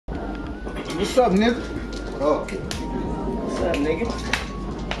What's up, nigga? What up? What's up, nigga?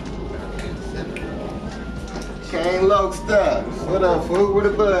 Kane Loke style. What up, fool? Where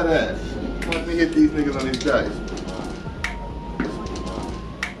the bud at? Want to hit these niggas on these dice.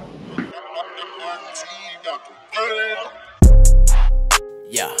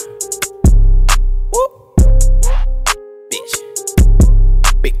 Yeah. Whoop. Bitch.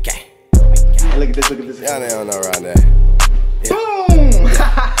 Big gang. Hey, look at this, look at this. Y'all don't know around there. Yeah. Boom!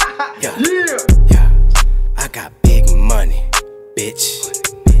 Yeah. Yeah. Yeah. I got big money, bitch.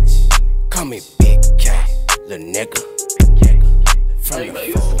 Call me Big K, little nigga. From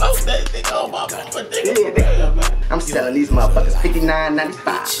I'm selling these motherfuckers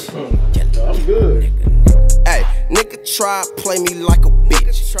 $59.95. I'm good. Hey, nigga try play me like a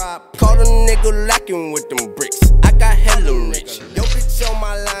bitch. Caught a nigga lacking with them bricks. I got hella rich. Yo bitch on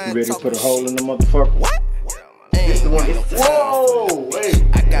my line. You ready to put a hole in the motherfucker? What? This the one. Whoa! Wait.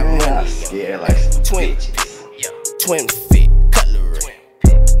 I got money. Yeah, like some Twin, twin fit, cutlery.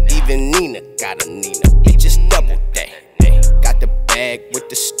 Even Nina got a Nina. Bitches double day. Got the bag with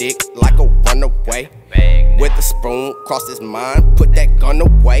the stick like a runaway. With the spoon cross his mind, put that gun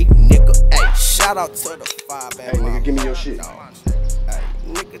away, nigga. Hey, shout out to the 5 Hey, nigga, give me your shit. Hey,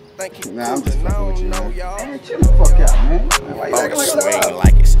 nigga, thank you. Nah, I'm just fucking with you, man. Man, chill the fuck out, man. Why you acting Swing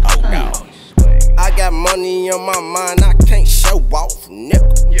like it's old dog. I got money on my mind, I can't show off,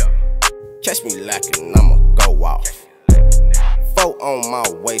 nigga. Catch me lacking, I'ma go off. 4 on my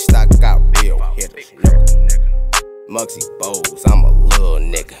waist, I got real hitters, nigga. Muggsy Bowles, I'm a little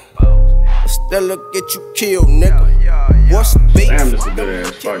nigga. Stella get you killed, nigga. What's beef? Damn, this a good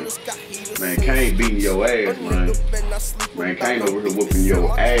ass fight. Man, Kane beating your ass, man. Man, Kane over here whooping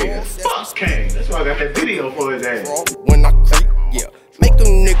your ass. Fuck Kane. That's why I got that video for his ass. When I creep, yeah. Make a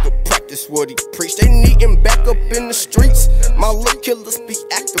nigga practice what he preach. They needin' back up in the streets. My little killers be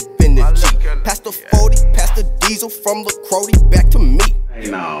active in the G. Past the 40, past the diesel, from the Crody back to me. Hey,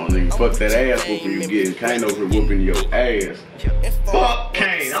 no, nigga, fuck that ass whooping you getting. Kane over here whooping your ass. Fuck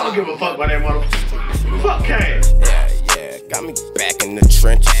Kane. I don't give a fuck about that motherfucker. Fuck Kane. Yeah, got me back in the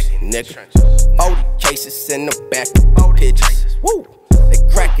trenches, nigga. 40 cases in the back of pitches. Woo! They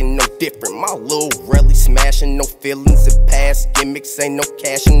cracking no different. My little rally smashing, no feelings and past gimmicks. Ain't no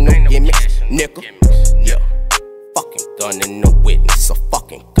cash and no gimmicks, nigga. Yeah, fucking gun and no witness. A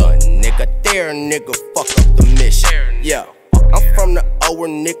fucking gun, nigga. There, nigga, fuck up the mission. Yeah, I'm from the O where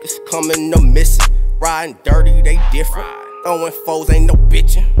niggas coming to missing. Riding dirty, they different. Throwing foes, ain't no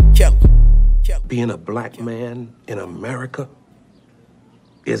bitching. Killer. Being a black man in America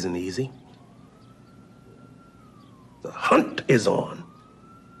isn't easy. The hunt is on.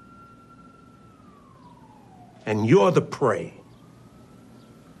 And you're the prey.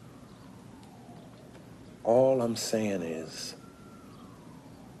 All I'm saying is,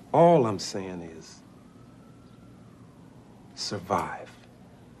 survive.